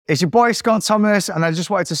It's your boy Scott Thomas, and I just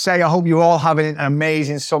wanted to say I hope you're all having an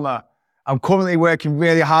amazing summer. I'm currently working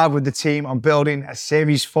really hard with the team on building a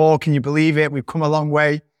Series 4. Can you believe it? We've come a long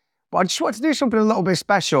way. But I just wanted to do something a little bit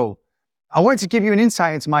special. I wanted to give you an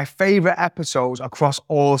insight into my favourite episodes across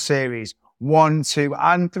all series, 1, 2,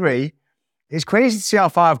 and 3. It's crazy to see how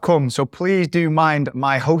far I've come, so please do mind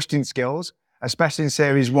my hosting skills, especially in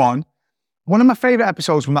Series 1. One of my favourite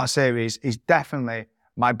episodes from that series is definitely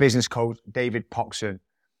my business coach, David Poxon.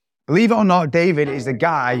 Believe it or not, David is the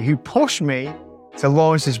guy who pushed me to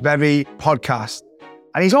launch this very podcast.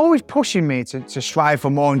 And he's always pushing me to strive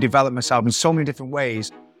for more and develop myself in so many different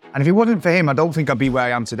ways. And if it wasn't for him, I don't think I'd be where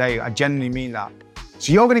I am today. I genuinely mean that.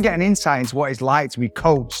 So you're going to get an insight into what it's like to be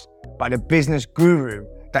coached by the business guru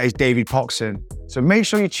that is David Poxon. So make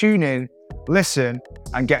sure you tune in, listen,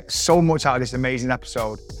 and get so much out of this amazing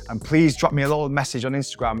episode. And please drop me a little message on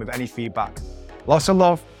Instagram with any feedback. Lots of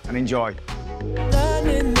love and enjoy.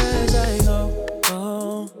 Learning as I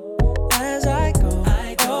go, as I go,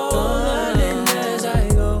 learning as I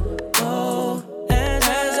go,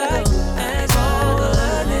 as I go,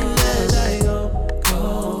 learning as I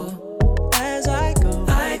go, as I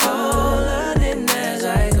go, learning as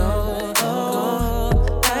I go,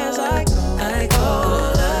 as I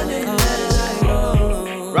go, learning as I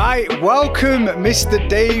go. Right, welcome Mr.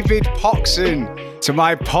 David Poxon to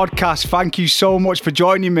my podcast. Thank you so much for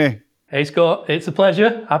joining me. Hey Scott, it's a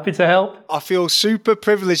pleasure. Happy to help. I feel super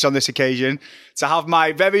privileged on this occasion to have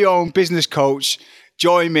my very own business coach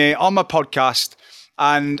join me on my podcast.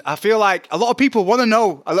 And I feel like a lot of people want to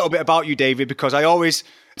know a little bit about you, David, because I always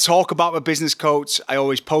talk about my business coach. I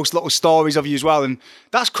always post little stories of you as well. And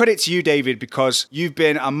that's credit to you, David, because you've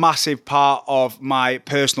been a massive part of my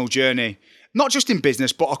personal journey. Not just in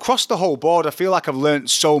business, but across the whole board. I feel like I've learned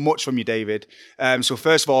so much from you, David. So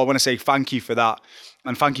first of all, I want to say thank you for that.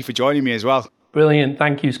 And thank you for joining me as well. Brilliant.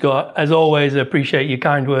 Thank you, Scott. As always, I appreciate your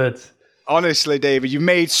kind words. Honestly, David, you've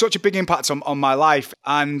made such a big impact on my life.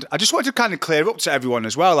 And I just wanted to kind of clear up to everyone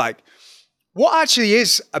as well, like, what actually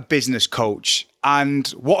is a business coach? And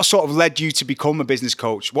what sort of led you to become a business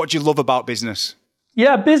coach? What do you love about business?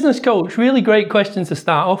 Yeah, business coach, really great question to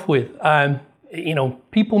start off with.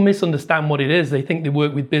 People misunderstand what it is. They think they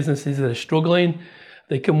work with businesses that are struggling.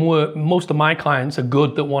 They can work, most of my clients are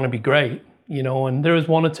good that want to be great, and there is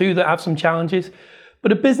one or two that have some challenges.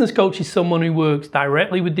 But a business coach is someone who works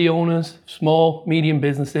directly with the owners, small, medium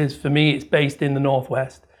businesses. For me, it's based in the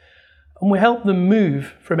Northwest. And we help them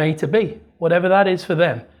move from A to B, whatever that is for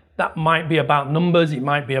them. That might be about numbers, it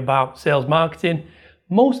might be about sales marketing.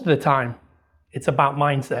 Most of the time, it's about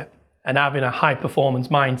mindset and having a high performance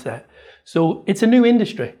mindset. So it's a new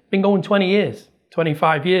industry, been going 20 years,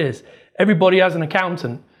 25 years. Everybody has an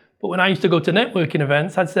accountant. But when I used to go to networking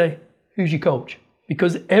events, I'd say, who's your coach?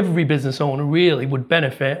 Because every business owner really would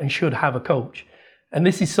benefit and should have a coach. And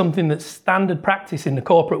this is something that's standard practice in the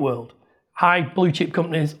corporate world. High blue chip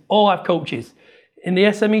companies all have coaches. In the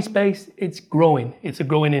SME space, it's growing. It's a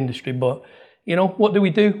growing industry. But, what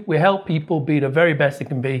do? We help people be the very best they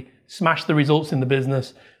can be, smash the results in the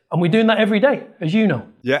business. And we're doing that every day, as you know.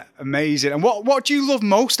 Yeah, amazing. And what do you love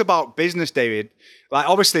most about business, David? Like,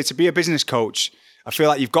 obviously, to be a business coach, I feel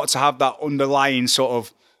like you've got to have that underlying sort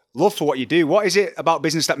of love for what you do. What is it about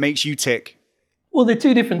business that makes you tick? Well, they're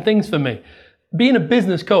two different things for me. Being a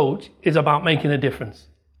business coach is about making a difference.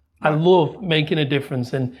 I love making a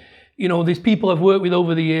difference. And, there's people I've worked with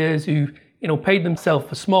over the years who, paid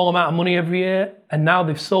themselves a small amount of money every year, and now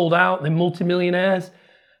they've sold out, they're multimillionaires.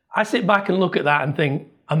 I sit back and look at that and think,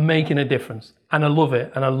 I'm making a difference. And I love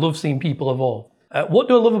it. And I love seeing people evolve. What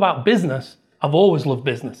do I love about business? I've always loved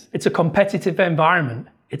business. It's a competitive environment.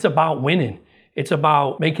 It's about winning. It's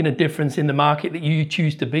about making a difference in the market that you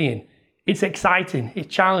choose to be in. It's exciting. It's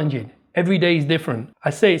challenging. Every day is different.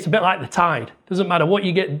 I say it's a bit like the tide. Doesn't matter what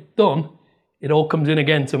you get done, it all comes in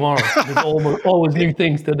again tomorrow. There's always new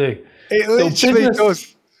things to do. It literally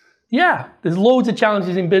does. Yeah, there's loads of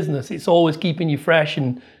challenges in business. It's always keeping you fresh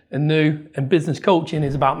and new. And business coaching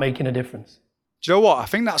is about making a difference. Do you know what? I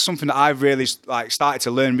think that's something that I've really started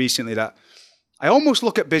to learn recently, that I almost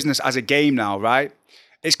look at business as a game now, right?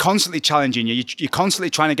 It's constantly challenging you. You're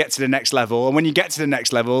constantly trying to get to the next level. And when you get to the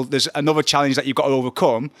next level, there's another challenge that you've got to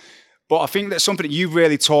overcome. But I think that's something that you've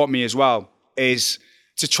really taught me as well, is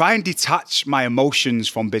to try and detach my emotions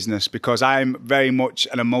from business, because I'm very much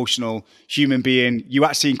an emotional human being. You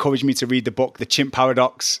actually encouraged me to read the book, The Chimp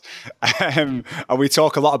Paradox. And we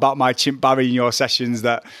talk a lot about my chimp Barry in your sessions,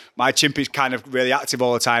 that my chimp is kind of really active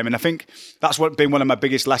all the time. And I think that's been one of my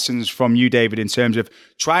biggest lessons from you, David, in terms of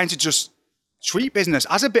trying to just treat business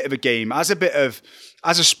as a bit of a game, as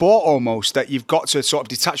a sport almost, that you've got to sort of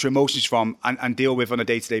detach your emotions from and deal with on a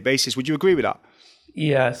day-to-day basis. Would you agree with that?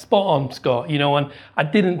 Yeah, spot on, Scott. And I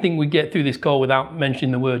didn't think we'd get through this call without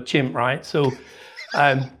mentioning the word chimp, right? So,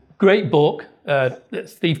 great book,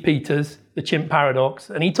 Steve Peters, The Chimp Paradox.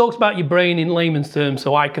 And he talks about your brain in layman's terms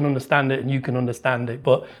so I can understand it and you can understand it.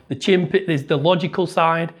 But the chimp, there's the logical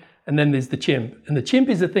side and then there's the chimp. And the chimp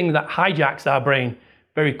is the thing that hijacks our brain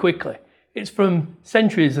very quickly. It's from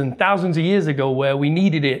centuries and thousands of years ago where we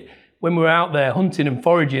needed it when we were out there hunting and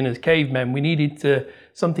foraging as cavemen. We needed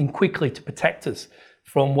something quickly to protect us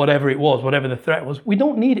from whatever it was, whatever the threat was. We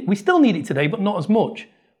don't need it. We still need it today, but not as much.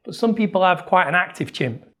 But some people have quite an active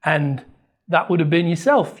chimp. And that would have been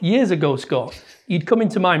yourself years ago, Scott. You'd come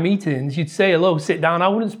into my meetings, you'd say hello, sit down. I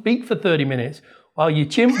wouldn't speak for 30 minutes. While your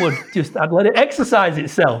chimp would I'd let it exercise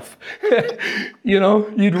itself.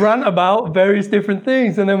 You'd rant about various different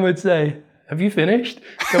things and then we'd say, have you finished?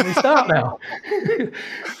 Can we start now?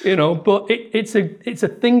 But it's a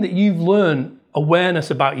thing that you've learned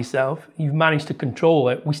awareness about yourself. You've managed to control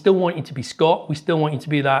it. We still want you to be Scott. We still want you to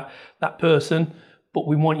be that person, but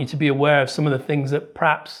we want you to be aware of some of the things that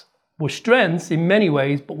perhaps were strengths in many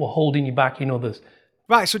ways, but were holding you back in others.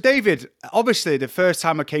 Right, so David, obviously the first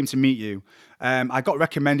time I came to meet you, I got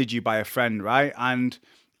recommended you by a friend, right? And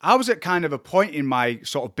I was at kind of a point in my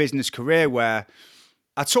sort of business career where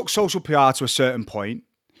I took social PR to a certain point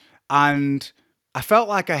and I felt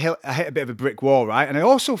like I hit a bit of a brick wall, right? And I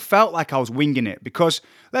also felt like I was winging it because,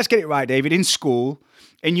 let's get it right, David, in school,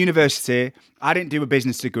 in university, I didn't do a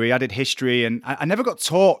business degree, I did history, and I never got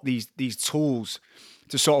taught these tools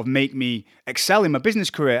to sort of make me excel in my business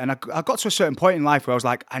career. And I got to a certain point in life where I was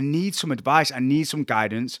like, I need some advice, I need some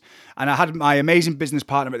guidance. And I had my amazing business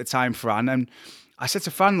partner at the time, Fran, and I said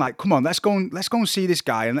to Fran, like, come on, let's go and see this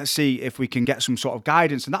guy and let's see if we can get some sort of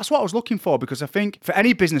guidance. And that's what I was looking for, because I think for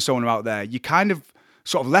any business owner out there, you kind of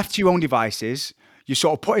sort of left to your own devices. You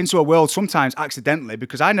sort of put into a world sometimes accidentally,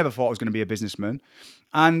 because I never thought I was going to be a businessman.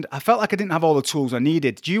 And I felt like I didn't have all the tools I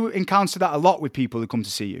needed. Do you encounter that a lot with people who come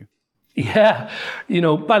to see you? Yeah.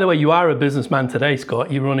 By the way, you are a businessman today,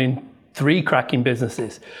 Scott. You're running 3 cracking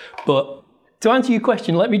businesses. But to answer your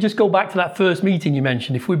question, let me just go back to that first meeting you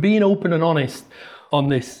mentioned. If we're being open and honest on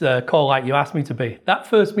this call like you asked me to be, that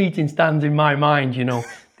first meeting stands in my mind,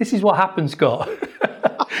 This is what happened, Scott.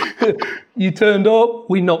 You turned up,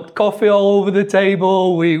 we knocked coffee all over the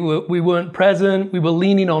table, we weren't present, we were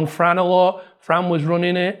leaning on Fran a lot, Fran was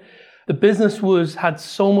running it. The business had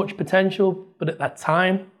so much potential, but at that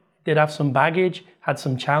time, did have some baggage, had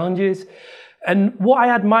some challenges. And what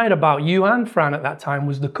I admired about you and Fran at that time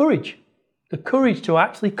was the courage to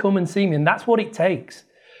actually come and see me. And that's what it takes,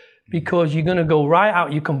 because you're going to go right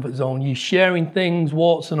out your comfort zone. You're sharing things,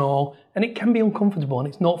 warts and all, and it can be uncomfortable and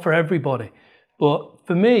it's not for everybody. But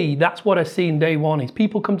for me, that's what I see in day one is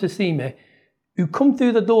people come to see me who come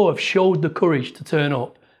through the door have showed the courage to turn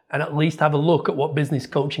up and at least have a look at what business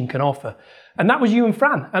coaching can offer. And that was you and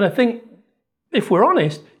Fran. And I think, if we're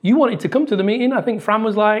honest, you wanted to come to the meeting. I think Fran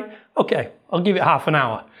was like, okay, I'll give it half an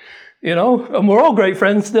hour, and we're all great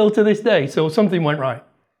friends still to this day. So something went right.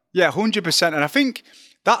 Yeah, 100%. And I think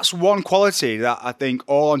that's one quality that I think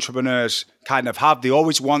all entrepreneurs kind of have. They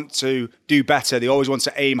always want to do better. They always want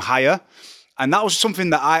to aim higher. And that was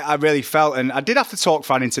something that I really felt. And I did have to talk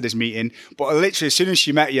Fran into this meeting, but literally as soon as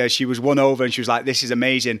she met you, she was won over and she was like, this is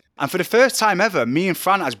amazing. And for the first time ever, me and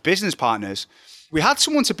Fran as business partners, we had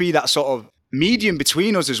someone to be that sort of medium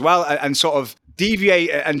between us as well, and sort of deviate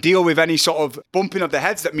and deal with any sort of bumping of the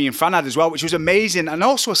heads that me and Fran had as well, which was amazing. And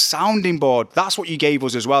also a sounding board. That's what you gave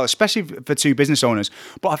us as well, especially for 2 business owners.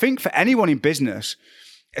 But I think for anyone in business,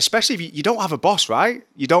 especially if you don't have a boss, right?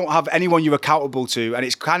 You don't have anyone you're accountable to. And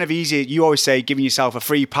it's kind of easy, you always say, giving yourself a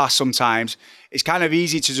free pass sometimes. It's kind of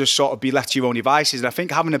easy to just sort of be left to your own devices. And I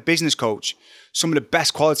think having a business coach, some of the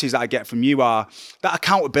best qualities that I get from you are that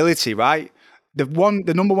accountability, right?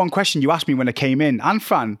 The number one question you asked me when I came in, and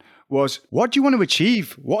Fran, was, what do you want to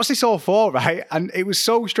achieve? What's this all for, right? And it was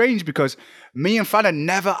so strange because me and Fran had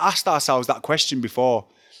never asked ourselves that question before.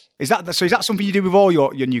 Is that something you do with all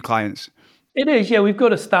your new clients? It is, yeah. We've got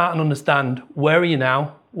to start and understand, where are you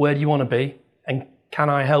now? Where do you want to be? And can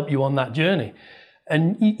I help you on that journey?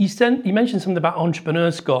 And you mentioned something about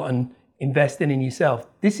entrepreneurs, Scott, and investing in yourself.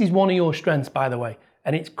 This is one of your strengths, by the way,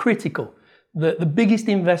 and it's critical. The biggest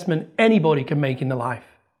investment anybody can make in their life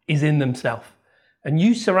is in themselves. And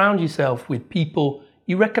you surround yourself with people,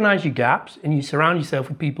 you recognize your gaps and you surround yourself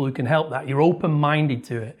with people who can help that. You're open-minded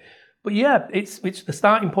to it. But yeah, it's the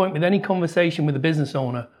starting point with any conversation with a business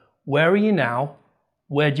owner. Where are you now?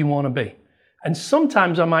 Where do you want to be? And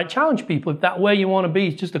sometimes I might challenge people if that where you want to be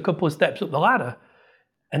is just a couple of steps up the ladder.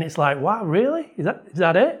 And it's like, wow, really? Is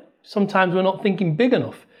that it? Sometimes we're not thinking big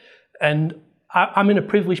enough. And I'm in a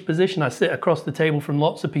privileged position. I sit across the table from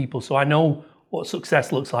lots of people, so I know what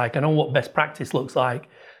success looks like. I know what best practice looks like.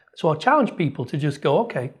 So I'll challenge people to just go,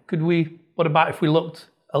 okay, what about if we looked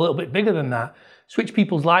a little bit bigger than that? Switch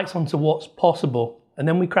people's lights onto what's possible, and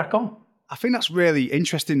then we crack on. I think that's really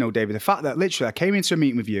interesting though, David. The fact that literally I came into a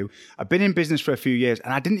meeting with you, I've been in business for a few years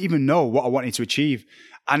and I didn't even know what I wanted to achieve.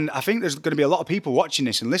 And I think there's going to be a lot of people watching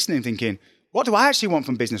this and listening thinking, what do I actually want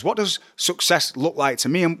from business? What does success look like to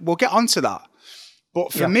me? And we'll get onto that.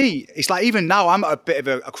 But for me, it's like even now I'm at a bit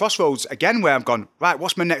of a crossroads again where I've gone, right,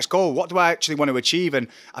 what's my next goal? What do I actually want to achieve? And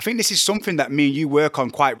I think this is something that me and you work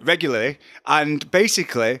on quite regularly. And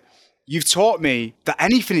basically, you've taught me that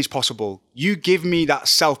anything is possible. You give me that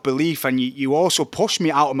self-belief and you also push me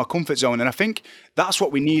out of my comfort zone. And I think that's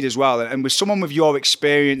what we need as well. And with someone with your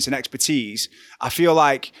experience and expertise, I feel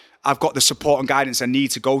like I've got the support and guidance I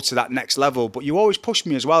need to go to that next level. But you always push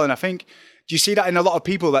me as well. And I think, do you see that in a lot of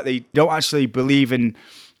people that they don't actually believe in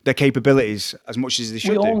their capabilities as much as they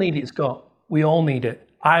should do? We all need it, Scott. We all need it.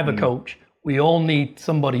 I have a coach. We all need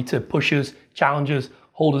somebody to push us, challenge us,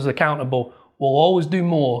 hold us accountable. We'll always do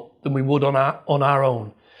more than we would on our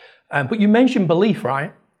own. But you mentioned belief,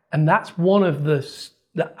 right? And that's one of the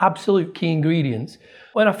absolute key ingredients.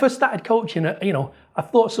 When I first started coaching, I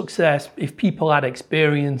thought success, if people had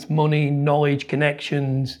experience, money, knowledge,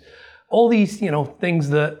 connections, all these, things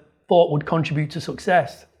that thought would contribute to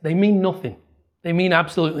success, they mean nothing. They mean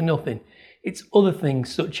absolutely nothing. It's other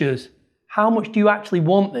things such as, how much do you actually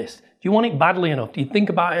want this? Do you want it badly enough? Do you think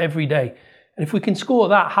about it every day? And if we can score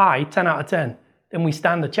that high, 10 out of 10, then we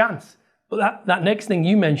stand a chance. But that next thing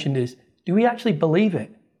you mentioned is, do we actually believe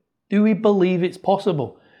it? Do we believe it's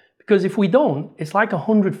possible? Because if we don't, it's like a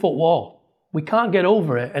 100-foot wall. We can't get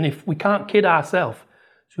over it. And if we can't kid ourselves,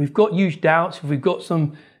 so we've got huge doubts, if we've got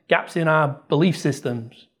some gaps in our belief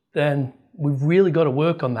systems, then we've really got to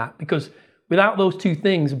work on that. Because without those two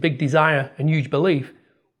things, a big desire and huge belief,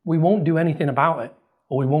 we won't do anything about it,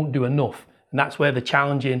 or we won't do enough. And that's where the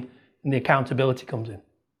challenging and the accountability comes in.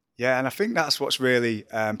 Yeah, and I think that's what's really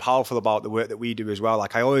powerful about the work that we do as well.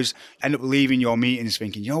 Like I always end up leaving your meetings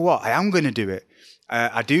thinking, you know what, I am going to do it.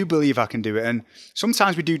 I do believe I can do it. And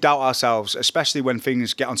sometimes we do doubt ourselves, especially when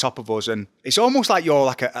things get on top of us. And it's almost like you're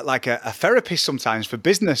like a therapist sometimes for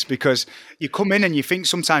business, because you come in and you think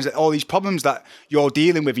sometimes that all these problems that you're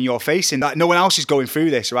dealing with and you're facing, that no one else is going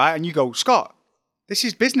through this, right? And you go, Scott, this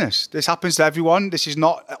is business. This happens to everyone. This is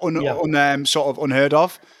not sort of unheard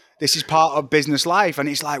of. This is part of business life. And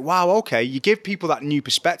it's like, wow, okay. You give people that new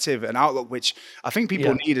perspective and outlook, which I think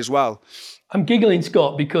people need as well. I'm giggling,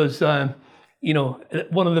 Scott, because,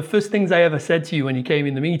 one of the first things I ever said to you when you came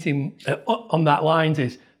in the meeting on that lines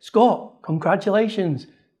is, Scott, congratulations.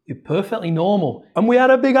 You're perfectly normal. And we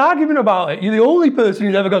had a big argument about it. You're the only person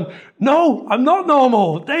who's ever gone, no, I'm not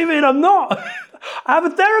normal. David, I'm not. I have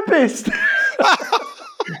a therapist.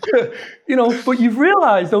 But you've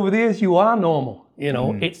realized over the years you are normal.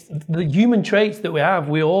 It's the human traits that we have.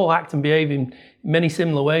 We all act and behave in many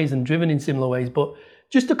similar ways and driven in similar ways. But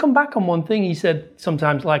just to come back on one thing, you said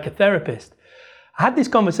sometimes like a therapist. I had this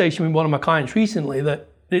conversation with one of my clients recently that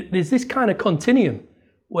there's this kind of continuum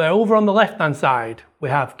where over on the left-hand side, we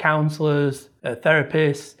have counselors,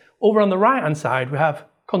 therapists. Over on the right-hand side, we have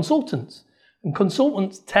consultants. And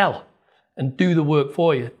consultants tell and do the work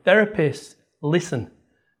for you. Therapists listen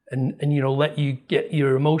and let you get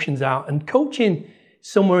your emotions out. And coaching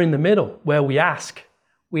somewhere in the middle where we ask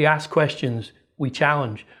questions, we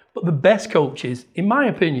challenge. But the best coaches, in my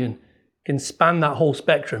opinion, can span that whole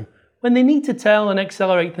spectrum. When they need to tell and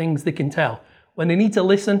accelerate things, they can tell. When they need to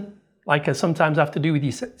listen, like I sometimes have to do with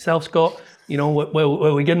yourself, Scott, where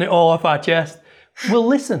we're getting it all off our chest, we'll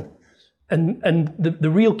listen. And the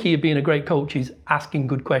real key of being a great coach is asking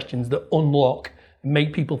good questions that unlock and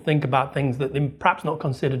make people think about things that they perhaps not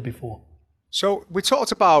considered before. So we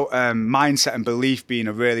talked about mindset and belief being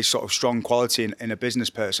a really sort of strong quality in a business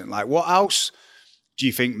person. Like what else do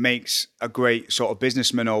you think makes a great sort of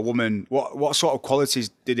businessman or woman? What sort of qualities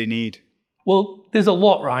do they need? Well, there's a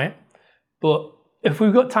lot, right? But if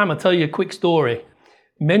we've got time, I'll tell you a quick story.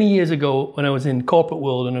 Many years ago, when I was in corporate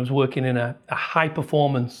world and I was working in a high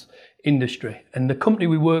performance industry, and the company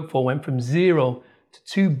we worked for went from 0 to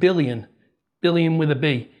 2 billion with a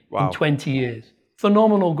B, wow, in 20 years.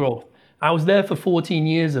 Phenomenal growth. I was there for 14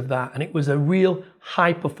 years of that, and it was a real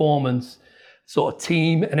high performance sort of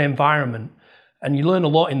team and environment. And you learn a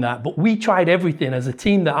lot in that. But we tried everything as a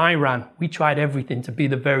team that I ran. We tried everything to be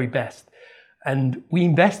the very best. And we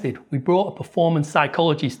invested. We brought a performance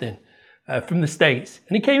psychologist in. from the States.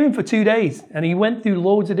 And he came in for 2 days and he went through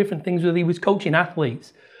loads of different things where he was coaching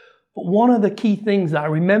athletes. But one of the key things that I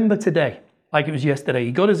remember today, like it was yesterday,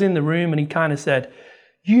 he got us in the room and he kind of said,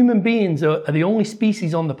 human beings are the only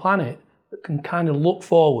species on the planet that can kind of look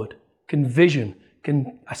forward, can vision,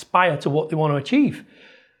 can aspire to what they want to achieve,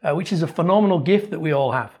 which is a phenomenal gift that we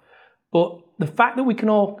all have. But the fact that we can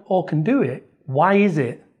all can do it, why is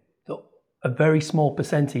it that a very small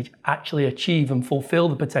percentage actually achieve and fulfill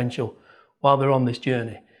the potential while they're on this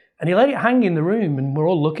journey? And he let it hang in the room and we're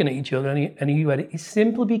all looking at each other and he went, it's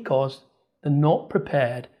simply because they're not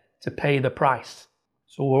prepared to pay the price.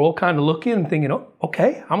 So we're all kind of looking and thinking, oh,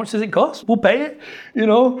 okay, how much does it cost? We'll pay it.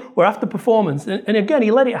 We're after performance. And again,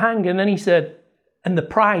 he let it hang and then he said, and the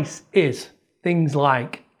price is things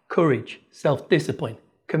like courage, self-discipline,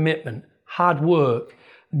 commitment, hard work,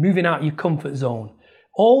 moving out your comfort zone.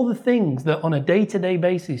 All the things that on a day-to-day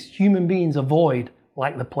basis, human beings avoid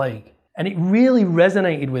like the plague. And it really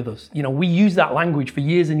resonated with us. We used that language for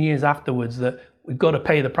years and years afterwards that we've got to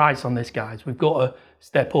pay the price on this, guys. We've got to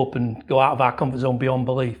step up and go out of our comfort zone beyond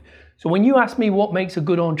belief. So when you ask me what makes a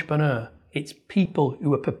good entrepreneur, it's people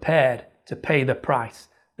who are prepared to pay the price.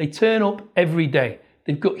 They turn up every day.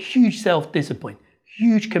 They've got huge self-discipline,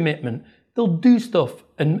 huge commitment. They'll do stuff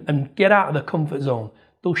and get out of the comfort zone.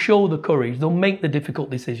 They'll show the courage. They'll make the difficult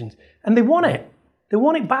decisions. And they want it. They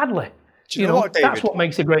want it badly. Do you know what, David? That's what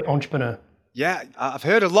makes a great entrepreneur. Yeah, I've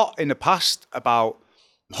heard a lot in the past about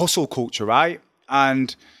hustle culture, right?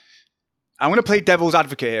 And I'm going to play devil's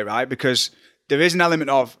advocate here, right? Because there is an element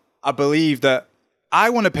of, I believe that I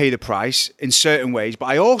want to pay the price in certain ways, but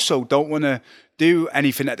I also don't want to do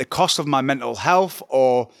anything at the cost of my mental health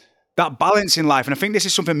or that balance in life. And I think this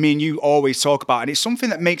is something me and you always talk about. And it's something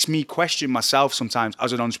that makes me question myself sometimes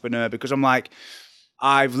as an entrepreneur, because I'm like,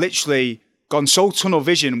 I've literally gone so tunnel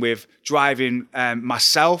vision with driving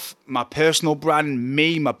myself, my personal brand,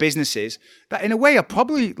 me, my businesses, that in a way I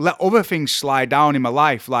probably let other things slide down in my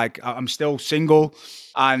life. Like I'm still single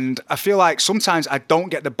and I feel like sometimes I don't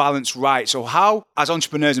get the balance right. So how, as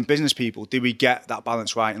entrepreneurs and business people, do we get that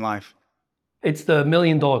balance right in life? It's the $1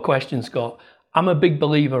 million question, Scott. I'm a big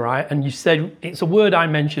believer, right? And you said, it's a word I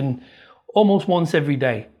mention almost once every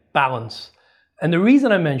day, balance. And the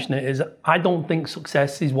reason I mention it is I don't think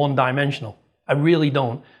success is one-dimensional. I really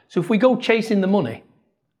don't. So if we go chasing the money,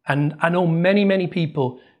 and I know many, many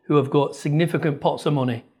people who have got significant pots of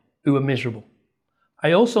money who are miserable.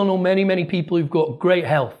 I also know many, many people who've got great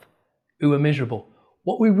health who are miserable.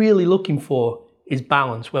 What we're really looking for is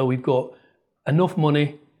balance, where we've got enough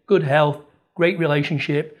money, good health, great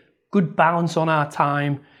relationship, good balance on our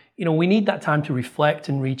time. We need that time to reflect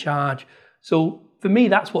and recharge. So for me,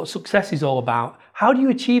 that's what success is all about. How do you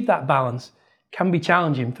achieve that balance? Can be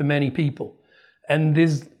challenging for many people. And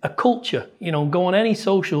there's a culture, go on any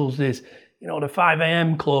socials, there's, the 5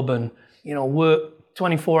 a.m. club and, work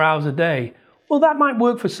 24 hours a day. Well, that might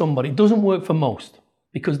work for somebody. It doesn't work for most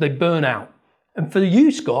because they burn out. And for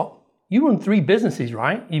you, Scott, you run 3 businesses,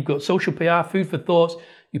 right? You've got social PR, food for thoughts,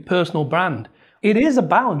 your personal brand. It is a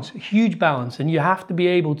balance, a huge balance. And you have to be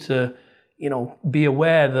able to, be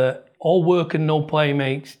aware that all work and no play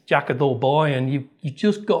makes Jack a dull boy. And you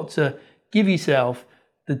just got to give yourself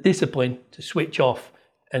the discipline to switch off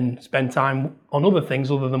and spend time on other things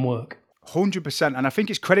other than work. 100%. And I think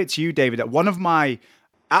it's credit to you, David, that one of my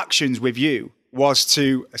actions with you was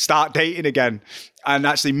to start dating again and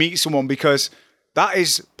actually meet someone, because that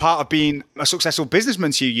is part of being a successful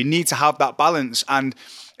businessman to you. You need to have that balance. And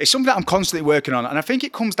it's something that I'm constantly working on. And I think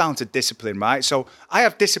it comes down to discipline, right? So I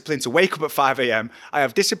have discipline to wake up at 5 a.m. I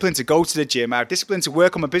have discipline to go to the gym. I have discipline to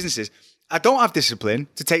work on my businesses. I don't have discipline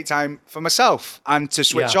to take time for myself and to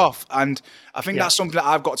switch off. And I think that's something that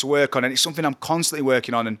I've got to work on. And it's something I'm constantly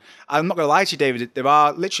working on. And I'm not going to lie to you, David, there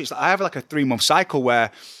are literally, I have like a 3-month cycle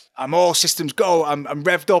where I'm all systems go, I'm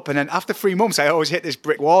revved up. And then after 3 months, I always hit this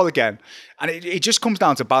brick wall again. And it just comes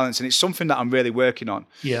down to balance. And it's something that I'm really working on.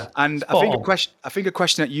 Yeah. And I think a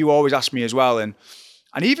question that you always ask me as well. And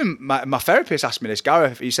even my therapist asked me this,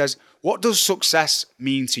 Gareth, he says, what does success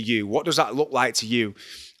mean to you? What does that look like to you?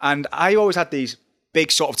 And I always had these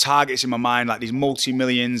big sort of targets in my mind, like these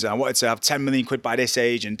multi-millions. And I wanted to have 10 million quid by this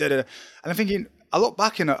age and da-da-da. And I'm thinking, I look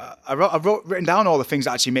back and I've written down all the things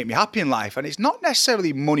that actually make me happy in life. And it's not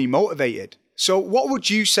necessarily money motivated. So what would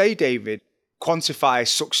you say, David, quantify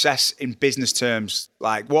success in business terms?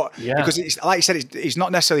 Like what? Yeah. Because it's, like you said, it's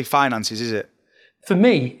not necessarily finances, is it? For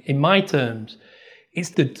me, in my terms, it's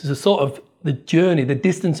the sort of the journey, the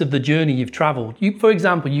distance of the journey you've traveled. For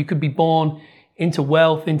example, you could be born into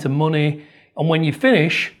wealth, into money, and when you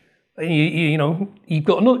finish,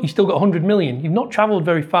 you've still got 100 million. You've not traveled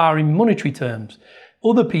very far in monetary terms.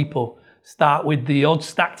 Other people, start with the odds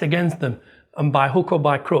stacked against them, and by hook or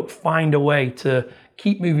by crook, find a way to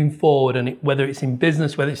keep moving forward. And whether it's in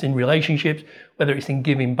business, whether it's in relationships, whether it's in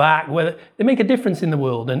giving back, whether they make a difference in the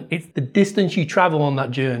world. And it's the distance you travel on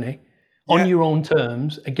that journey on your own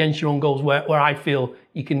terms against your own goals where I feel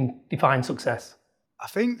you can define success. I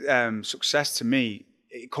think success to me,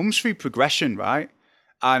 it comes through progression, right?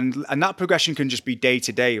 And that progression can just be day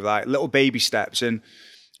to day, like little baby steps. And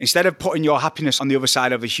instead of putting your happiness on the other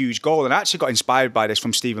side of a huge goal, and I actually got inspired by this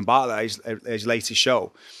from Stephen Bartlett, his latest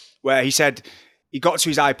show, where he said he got to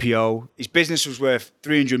his IPO, his business was worth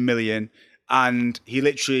 300 million, and he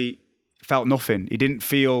literally felt nothing. He didn't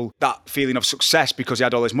feel that feeling of success because he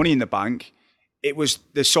had all his money in the bank. It was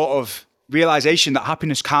the sort of realization that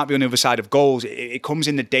happiness can't be on the other side of goals. It comes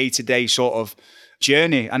in the day-to-day sort of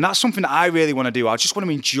journey. And that's something that I really want to do. I just want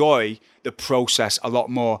to enjoy the process a lot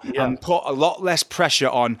more and put a lot less pressure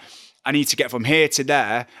on, I need to get from here to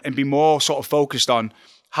there, and be more sort of focused on,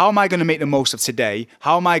 how am I going to make the most of today?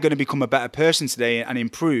 How am I going to become a better person today and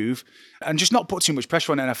improve, and just not put too much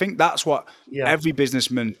pressure on it? And I think that's what every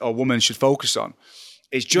businessman or woman should focus on,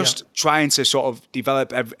 is just trying to sort of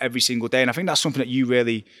develop every single day. And I think that's something that you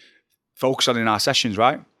really focus on in our sessions,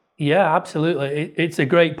 right? Yeah, absolutely. It's a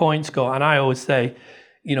great point, Scott. And I always say,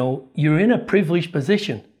 you're in a privileged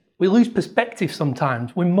position. We lose perspective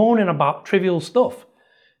sometimes. We're moaning about trivial stuff.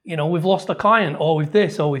 We've lost a client, or with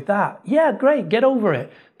this, or with that. Yeah, great, get over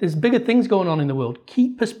it. There's bigger things going on in the world.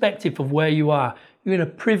 Keep perspective of where you are. You're in a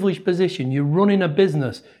privileged position. You're running a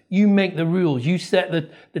business. You make the rules. You set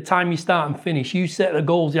the time you start and finish. You set the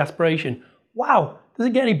goals, the aspiration. Wow, does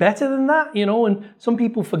it get any better than that? And some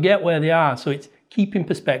people forget where they are. So it's keeping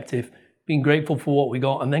perspective, being grateful for what we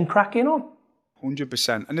got, and then cracking on.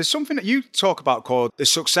 100%. And there's something that you talk about called the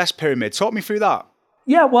success pyramid. Talk me through that.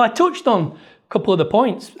 Yeah, well, I touched on a couple of the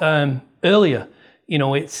points earlier.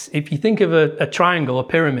 It's, if you think of a triangle, a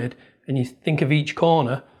pyramid, and you think of each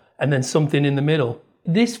corner and then something in the middle.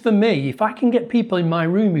 This, for me, if I can get people in my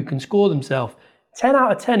room who can score themselves 10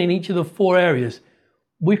 out of 10 in each of the 4 areas,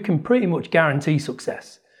 we can pretty much guarantee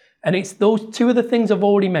success. And it's those 2 of the things I've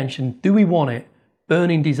already mentioned. Do we want it?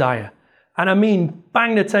 Burning desire. And I mean,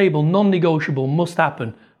 bang the table, non-negotiable, must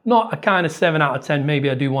happen. Not a kind of 7 out of 10, maybe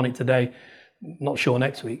I do want it today, not sure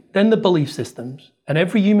next week. Then the belief systems. And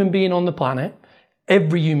every human being on the planet,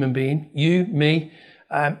 every human being, you, me,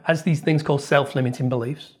 has these things called self-limiting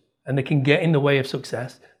beliefs. And they can get in the way of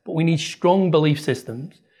success. But we need strong belief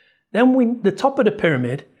systems. Then the top of the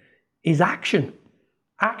pyramid is action.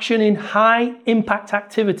 Action in high impact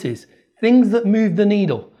activities, things that move the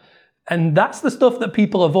needle. And that's the stuff that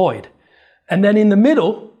people avoid. And then in the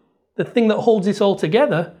middle, the thing that holds this all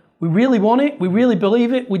together, we really want it, we really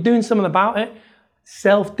believe it, we're doing something about it.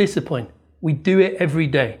 Self-discipline. We do it every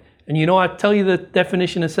day. And I tell you the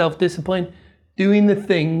definition of self-discipline, doing the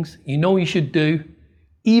things you should do,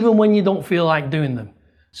 even when you don't feel like doing them.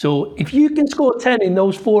 So if you can score 10 in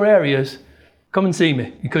those 4 areas, come and see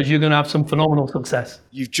me, because you're going to have some phenomenal success.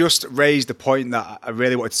 You've just raised the point that I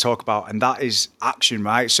really wanted to talk about, and that is action,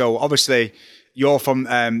 right? So obviously you're from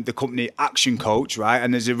the company Action Coach, right?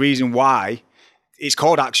 And there's a reason why it's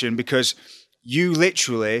called Action, because you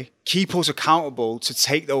literally keep us accountable to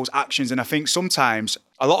take those actions. And I think sometimes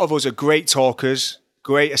a lot of us are great talkers,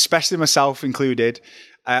 great, especially myself included.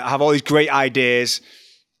 I have all these great ideas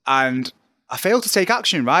and I fail to take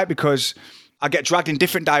action, right? Because I get dragged in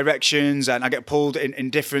different directions and I get pulled in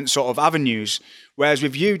different sort of avenues. Whereas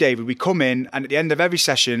with you, David, we come in and at the end of every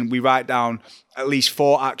session, we write down at least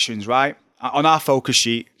 4 actions, right? On our focus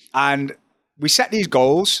sheet. And we set these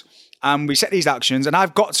goals and we set these actions, and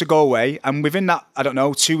I've got to go away. And within that,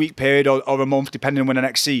 2-week period or a month, depending on when I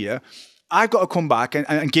next see you, I've got to come back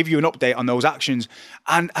and give you an update on those actions.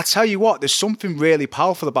 And I tell you what, there's something really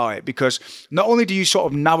powerful about it, because not only do you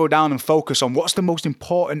sort of narrow down and focus on what's the most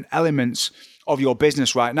important elements of your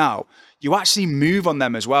business right now, you actually move on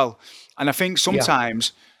them as well. And I think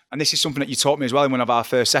sometimes, and this is something that you taught me as well in one of our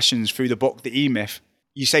first sessions through the book, The E-Myth,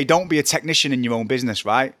 you say, don't be a technician in your own business,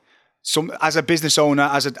 right? As a business owner,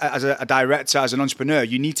 as a director, as an entrepreneur,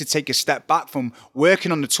 you need to take a step back from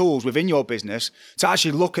working on the tools within your business to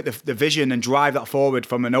actually look at the vision and drive that forward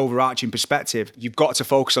from an overarching perspective. You've got to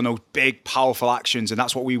focus on those big, powerful actions, and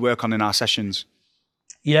that's what we work on in our sessions.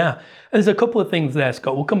 Yeah. There's a couple of things there,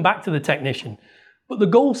 Scott. We'll come back to the technician. But the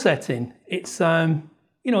goal setting, it's,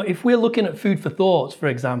 if we're looking at food for thoughts, for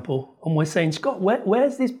example, and we're saying, Scott,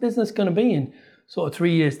 where's this business going to be in sort of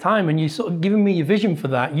 3 years' time? And you're sort of giving me your vision for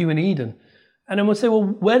that, you and Eden. And then we'll say, well,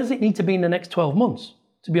 where does it need to be in the next 12 months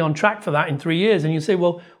to be on track for that in 3 years? And you say,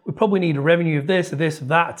 well, we probably need a revenue of this, of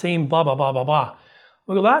that, a team, blah, blah, blah, blah, blah.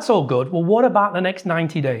 We go, that's all good. Well, what about the next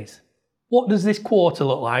 90 days? What does this quarter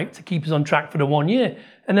look like to keep us on track for the 1 year?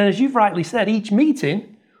 And then, as you've rightly said, each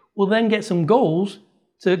meeting will then get some goals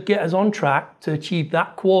to get us on track to achieve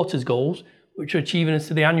that quarter's goals, which are achieving us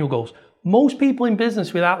to the annual goals. Most people in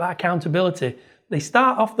business without that accountability, they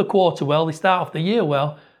start off the quarter well, they start off the year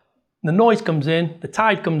well, the noise comes in, the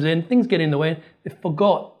tide comes in, things get in the way, they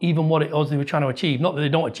forgot even what it was they were trying to achieve. Not that they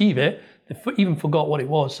don't achieve it, they even forgot what it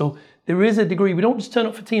was. So there is a degree, we don't just turn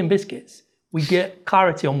up for tea and biscuits. We get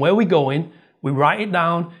clarity on where we're going, we write it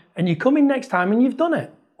down, and you come in next time and you've done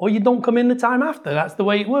it. Or you don't come in the time after. That's the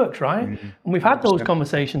way it works, right? Mm-hmm. And we've had those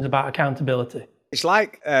conversations about accountability. It's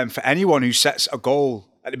like for anyone who sets a goal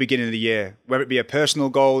at the beginning of the year, whether it be a personal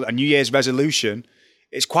goal, a New Year's resolution,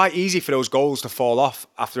 it's quite easy for those goals to fall off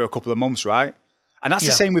after a couple of months, right? And that's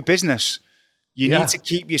the same with business. You need to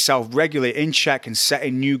keep yourself regularly in check and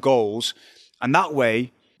setting new goals. And that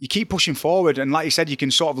way, you keep pushing forward. And like you said, you can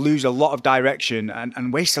sort of lose a lot of direction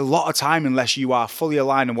and waste a lot of time unless you are fully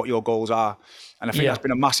aligned on what your goals are. And I think that's been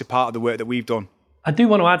a massive part of the work that we've done. I do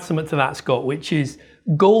want to add something to that, Scott, which is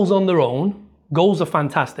goals on their own. Goals are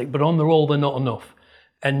fantastic, but on their own, they're not enough.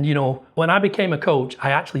 And, you know, when I became a coach, I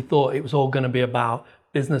actually thought it was all going to be about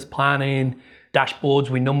business planning, dashboards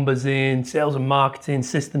with numbers in, sales and marketing,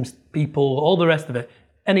 systems people, all the rest of it.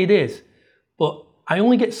 And it is. But I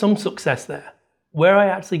only get some success there. Where I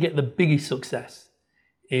actually get the biggest success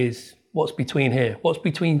is what's between here, what's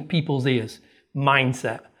between people's ears,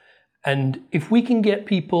 mindset. And if we can get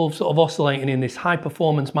people sort of oscillating in this high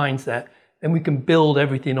performance mindset, then we can build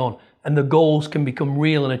everything on and the goals can become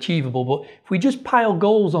real and achievable. But if we just pile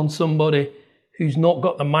goals on somebody who's not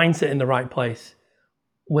got the mindset in the right place,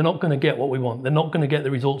 we're not going to get what we want. They're not going to get the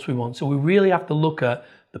results we want. So we really have to look at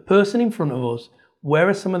the person in front of us, where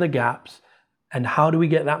are some of the gaps, and how do we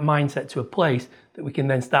get that mindset to a place that we can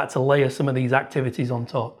then start to layer some of these activities on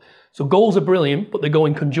top. So goals are brilliant, but they go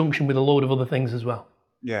in conjunction with a load of other things as well.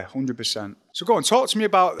 Yeah, 100%. So go on, talk to me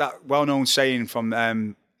about that well-known saying from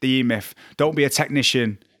the E-Myth, don't be a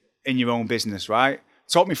technician in your own business, right?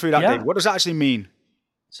 Talk me through that, Dave. What does that actually mean?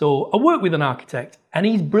 So I work with an architect and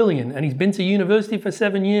he's brilliant and he's been to university for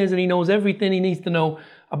 7 years and he knows everything he needs to know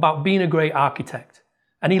about being a great architect.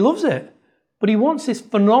 And he loves it, but he wants this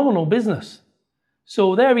phenomenal business.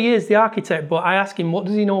 So there he is, the architect, but I ask him, what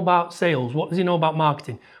does he know about sales? What does he know about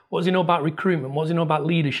marketing? What does he know about recruitment? What does he know about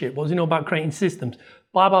leadership? What does he know about creating systems?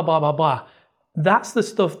 Blah, blah, blah, blah, blah. That's the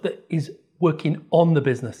stuff that is working on the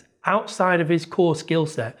business, outside of his core skill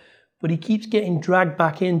set. But he keeps getting dragged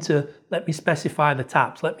back into, let me specify the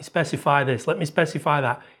taps, let me specify this, let me specify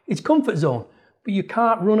that. It's comfort zone. But you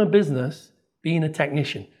can't run a business being a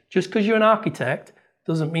technician. Just because you're an architect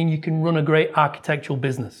doesn't mean you can run a great architectural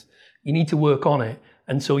business. You need to work on it.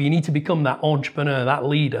 And so you need to become that entrepreneur, that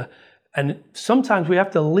leader. And sometimes we have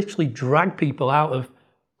to literally drag people out of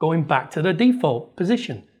going back to the default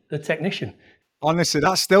position, the technician. Honestly,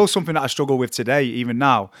 that's still something that I struggle with today, even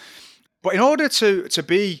now. But in order to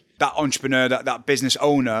be that entrepreneur, that business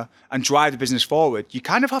owner and drive the business forward, you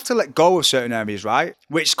kind of have to let go of certain areas, right?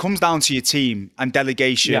 Which comes down to your team and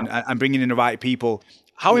delegation and bringing in the right people.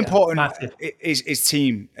 How important is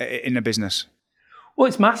team in a business? Well,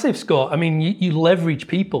 it's massive, Scott. I mean, you leverage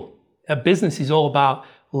people. A business is all about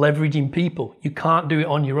leveraging people. You can't do it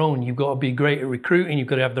on your own. You've got to be great at recruiting. You've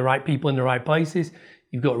got to have the right people in the right places.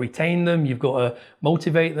 You've got to retain them. You've got to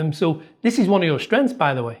motivate them. So this is one of your strengths,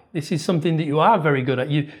 by the way. This is something that you are very good at.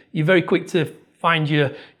 You're very quick to find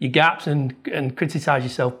your gaps and criticize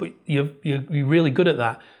yourself, but you're really good at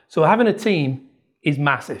that. So having a team is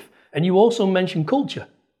massive. And you also mentioned culture.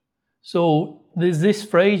 So there's this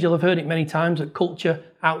phrase, you'll have heard it many times, that culture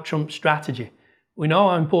out-trumps strategy. We know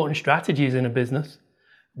how important strategy is in a business,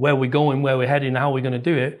 where we're going, where we're heading, how we're going to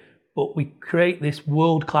do it, but we create this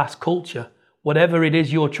world-class culture. Whatever it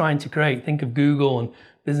is you're trying to create, think of Google and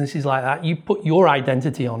businesses like that, you put your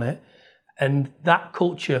identity on it, and that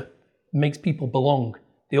culture makes people belong.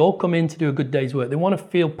 They all come in to do a good day's work. They want to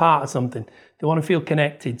feel part of something. They want to feel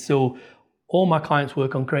connected. So all my clients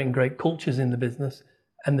work on creating great cultures in the business.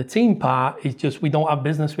 And the team part is just, we don't have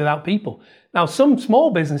business without people. Now, some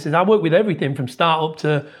small businesses, I work with everything from startup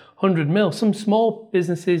to 100 mil. Some small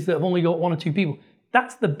businesses that have only got 1 or 2 people.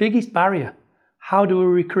 That's the biggest barrier. How do we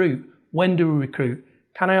recruit? When do we recruit?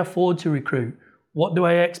 Can I afford to recruit? What do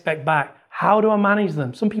I expect back? How do I manage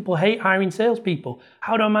them? Some people hate hiring salespeople.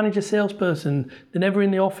 How do I manage a salesperson? They're never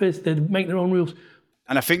in the office. They make their own rules.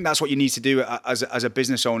 And I think that's what you need to do as a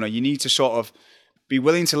business owner. You need to sort of be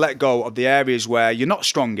willing to let go of the areas where you're not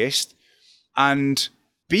strongest and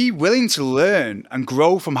be willing to learn and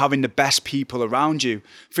grow from having the best people around you.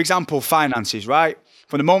 For example, finances, right?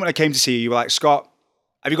 From the moment I came to see you, you were like, Scott,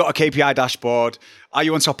 Have you got a KPI dashboard? Are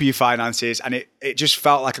you on top of your finances? And it just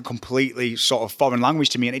felt like a completely sort of foreign language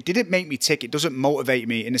to me. And it didn't make me tick. It doesn't motivate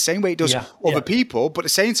me in the same way it does other people. But at the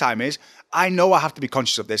same time I know I have to be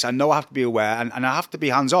conscious of this. I know I have to be aware and I have to be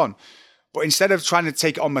hands-on. But instead of trying to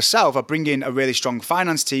take it on myself, I bring in a really strong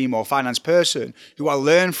finance team or finance person who I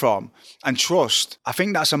learn from and trust. I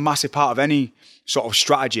think that's a massive part of any sort of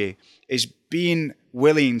strategy, is being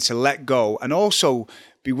willing to let go and also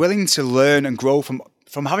be willing to learn and grow from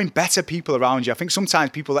having better people around you. I think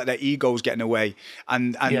sometimes people let their egos get in the way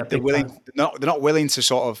and they're not willing to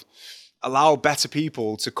sort of allow better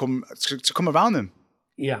people to come around them.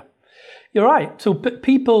 Yeah. You're right. So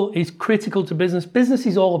people is critical to business. Business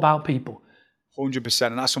is all about people. 100%.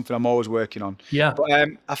 And that's something I'm always working on. Yeah. But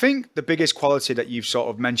I think the biggest quality that you've sort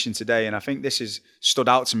of mentioned today, and I think this has stood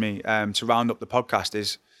out to me to round up the podcast,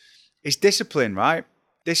 is discipline, right?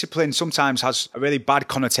 Discipline sometimes has a really bad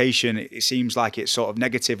connotation. It seems like it's sort of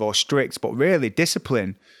negative or strict, but really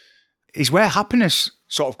discipline is where happiness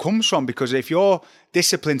sort of comes from. Because if you're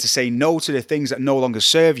disciplined to say no to the things that no longer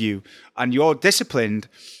serve you, and you're disciplined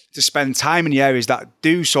to spend time in the areas that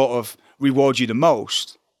do sort of reward you the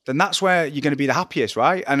most, then that's where you're going to be the happiest,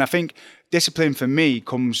 right? And I think discipline for me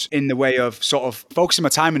comes in the way of sort of focusing my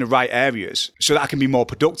time in the right areas so that I can be more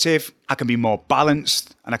productive, I can be more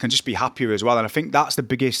balanced, and I can just be happier as well. And I think that's the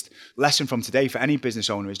biggest lesson from today for any business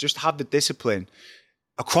owner, is just have the discipline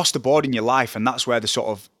across the board in your life. And that's where the sort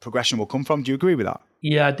of progression will come from. Do you agree with that?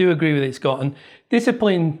 Yeah, I do agree with it, Scott. And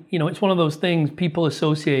discipline, it's one of those things people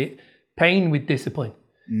associate pain with discipline,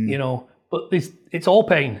 but it's all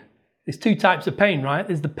pain. There's two types of pain, right?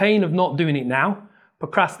 There's the pain of not doing it now,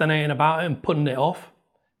 procrastinating about it and putting it off.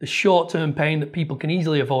 The short-term pain that people can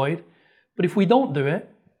easily avoid. But if we don't do it,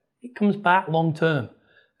 it comes back long-term.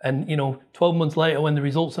 And, 12 months later, when the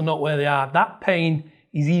results are not where they are, that pain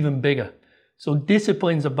is even bigger. So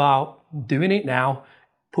discipline's about doing it now,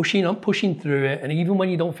 pushing through it. And even when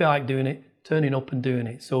you don't feel like doing it, turning up and doing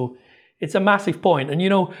it. So it's a massive point. And,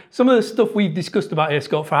 some of the stuff we've discussed about here,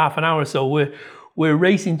 Scott, for half an hour or so, we're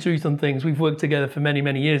racing through some things. We've worked together for many,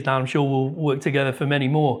 many years now. I'm sure we'll work together for many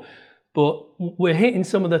more. But we're hitting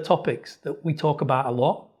some of the topics that we talk about a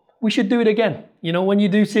lot. We should do it again. When you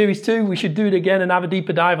do series 2, we should do it again and have a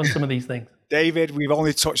deeper dive on some of these things. David, we've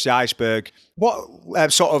only touched the iceberg.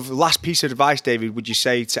 What sort of last piece of advice, David, would you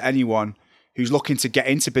say to anyone who's looking to get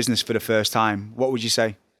into business for the first time? What would you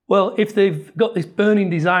say? Well, if they've got this burning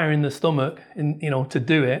desire in the stomach and, to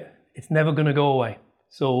do it, it's never going to go away.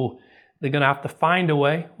 So they're going to have to find a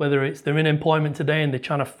way, whether it's they're in employment today and they're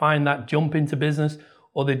trying to find that jump into business,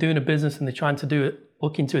 or they're doing a business and they're trying to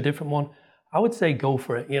look into a different one. I would say go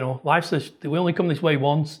for it. We only come this way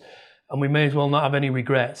once, and we may as well not have any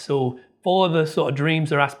regrets. So follow the sort of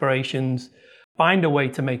dreams or aspirations, find a way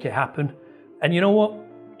to make it happen. And you know what?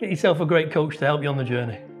 Get yourself a great coach to help you on the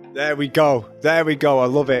journey. There we go. I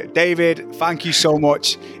love it. David, thank you so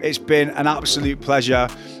much. It's been an absolute pleasure.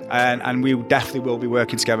 And we definitely will be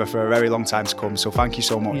working together for a very long time to come. So thank you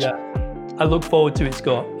so much. Yeah, I look forward to it,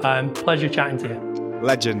 Scott. Pleasure chatting to you.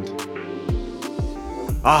 Legend.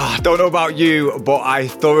 I don't know about you, but I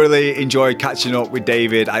thoroughly enjoyed catching up with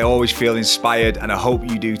David. I always feel inspired, and I hope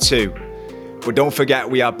you do too. But don't forget,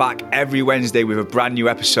 we are back every Wednesday with a brand new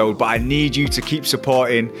episode, but I need you to keep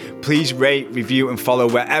supporting. Please rate, review, and follow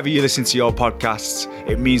wherever you listen to your podcasts.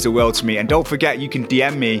 It means the world to me. And don't forget, you can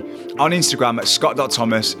DM me on Instagram at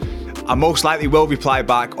scott.thomas. I most likely will reply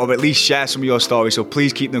back, or at least share some of your stories, so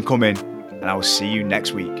please keep them coming. And I will see you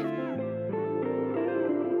next week.